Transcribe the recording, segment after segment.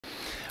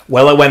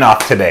Well, it went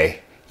off today.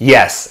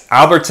 Yes,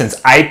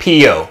 Albertsons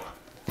IPO,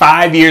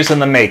 5 years in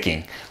the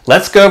making.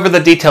 Let's go over the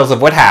details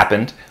of what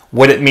happened,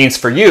 what it means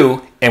for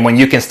you, and when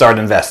you can start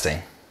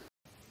investing.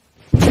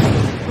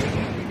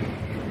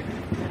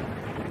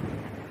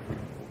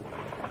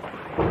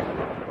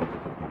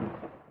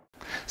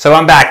 So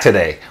I'm back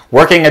today,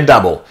 working a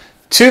double.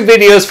 2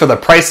 videos for the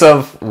price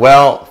of,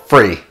 well,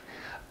 free.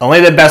 Only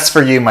the best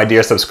for you, my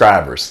dear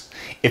subscribers.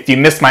 If you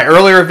missed my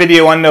earlier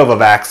video on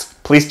Novavax,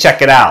 please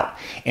check it out.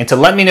 And to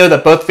let me know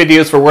that both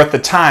videos were worth the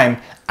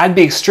time, I'd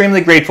be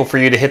extremely grateful for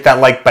you to hit that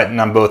like button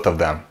on both of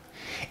them.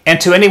 And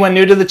to anyone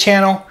new to the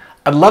channel,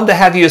 I'd love to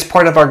have you as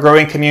part of our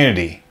growing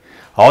community.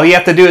 All you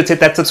have to do is hit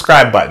that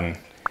subscribe button.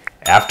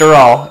 After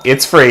all,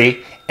 it's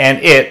free, and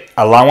it,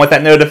 along with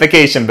that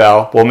notification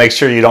bell, will make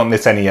sure you don't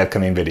miss any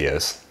upcoming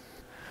videos.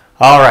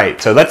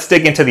 Alright, so let's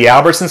dig into the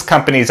Albertsons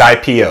Companies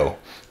IPO.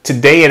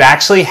 Today it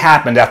actually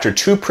happened after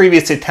 2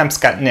 previous attempts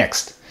got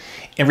nixed.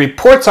 And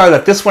reports are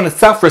that this one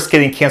itself risked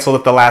getting canceled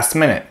at the last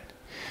minute.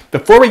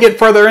 Before we get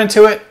further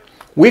into it,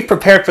 we've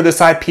prepared for this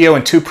IPO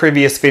in 2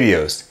 previous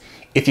videos.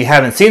 If you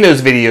haven't seen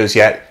those videos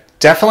yet,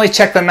 definitely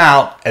check them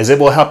out, as it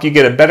will help you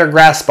get a better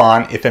grasp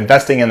on if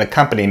investing in the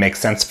company makes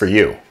sense for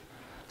you.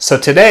 So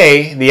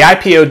today, the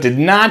IPO did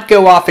not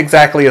go off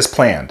exactly as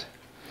planned.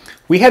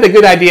 We had a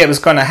good idea it was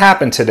going to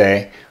happen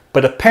today,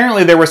 but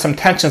apparently there were some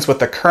tensions with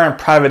the current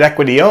private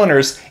equity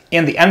owners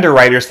and the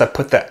underwriters that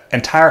put the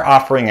entire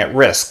offering at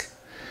risk.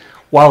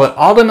 While it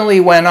ultimately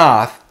went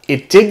off,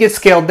 it did get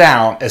scaled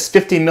down as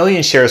 50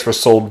 million shares were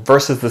sold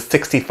versus the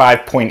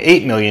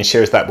 65.8 million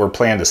shares that were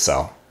planned to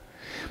sell.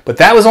 But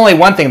that was only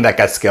one thing that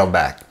got scaled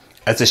back,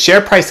 as the share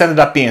price ended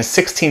up being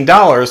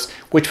 $16,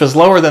 which was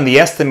lower than the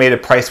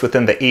estimated price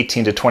within the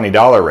 $18 to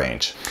 $20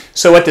 range.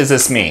 So what does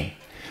this mean?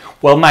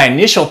 Well, my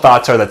initial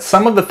thoughts are that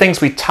some of the things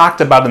we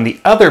talked about in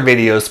the other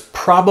videos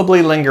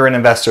probably linger in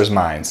investors'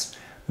 minds.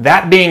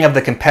 That being of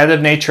the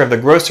competitive nature of the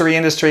grocery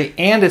industry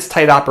and its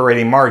tight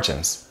operating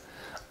margins.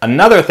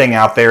 Another thing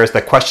out there is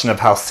the question of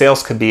how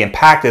sales could be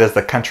impacted as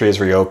the country is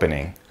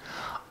reopening.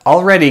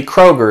 Already,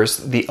 Kroger's,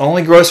 the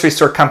only grocery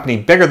store company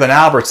bigger than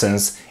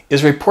Albertsons,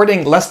 is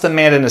reporting less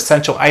demand in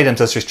essential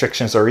items as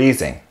restrictions are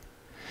easing.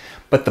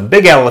 But the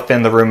big elephant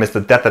in the room is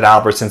the debt that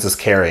Albertsons is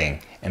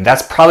carrying, and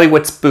that's probably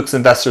what spooks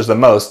investors the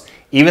most,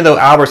 even though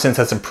Albertsons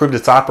has improved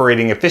its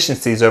operating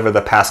efficiencies over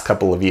the past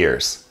couple of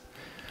years.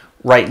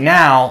 Right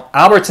now,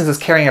 Albertsons is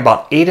carrying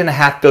about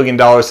 $8.5 billion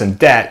in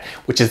debt,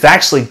 which is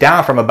actually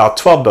down from about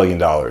 $12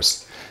 billion.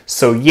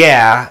 So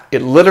yeah,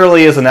 it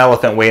literally is an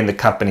elephant weighing the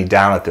company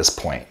down at this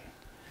point.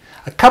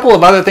 A couple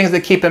of other things to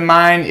keep in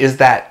mind is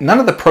that none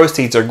of the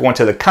proceeds are going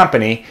to the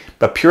company,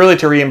 but purely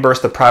to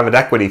reimburse the private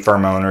equity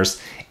firm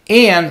owners,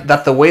 and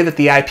that the way that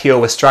the IPO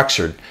was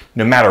structured,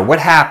 no matter what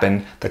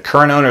happened, the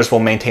current owners will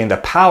maintain the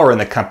power in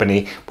the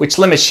company, which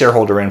limits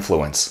shareholder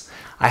influence.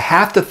 I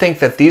have to think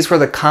that these were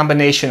the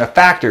combination of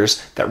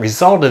factors that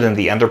resulted in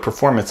the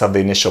underperformance of the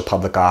initial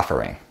public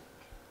offering.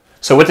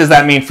 So what does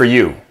that mean for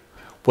you?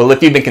 Well,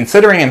 if you've been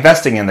considering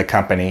investing in the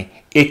company,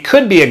 it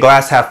could be a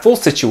glass half full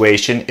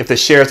situation if the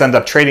shares end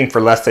up trading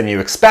for less than you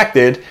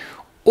expected,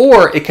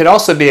 or it could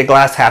also be a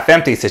glass half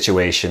empty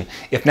situation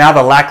if now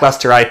the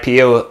lackluster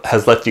IPO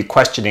has left you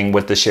questioning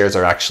what the shares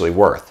are actually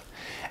worth.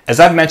 As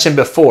I've mentioned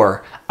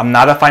before, I'm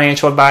not a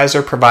financial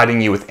advisor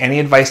providing you with any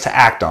advice to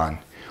act on.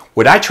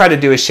 What I try to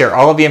do is share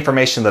all of the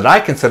information that I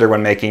consider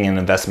when making an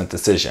investment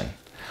decision.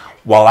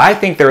 While I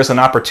think there is an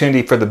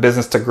opportunity for the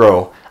business to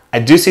grow, I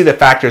do see the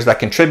factors that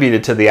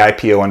contributed to the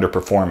IPO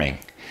underperforming.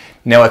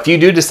 Now, if you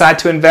do decide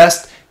to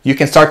invest, you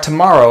can start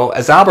tomorrow,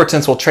 as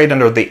Albertsons will trade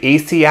under the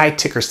ACI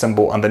ticker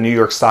symbol on the New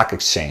York Stock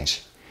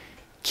Exchange.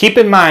 Keep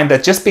in mind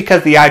that just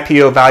because the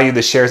IPO valued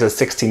the shares at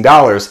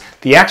 $16,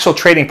 the actual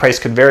trading price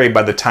could vary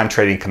by the time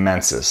trading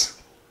commences.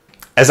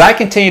 As I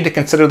continue to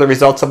consider the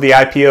results of the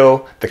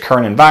IPO, the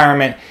current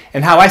environment,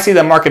 and how I see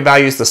the market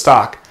values the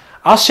stock,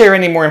 I'll share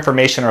any more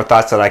information or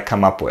thoughts that I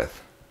come up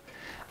with.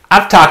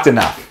 I've talked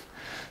enough.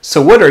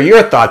 So what are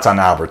your thoughts on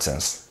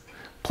Albertsons?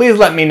 Please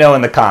let me know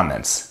in the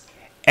comments.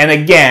 And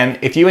again,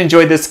 if you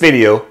enjoyed this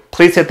video,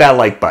 please hit that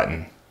like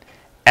button.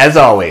 As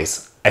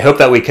always, I hope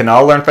that we can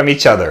all learn from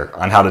each other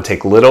on how to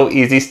take little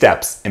easy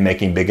steps in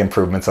making big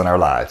improvements in our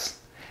lives.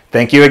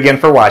 Thank you again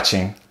for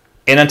watching,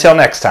 and until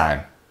next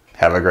time,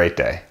 have a great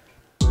day.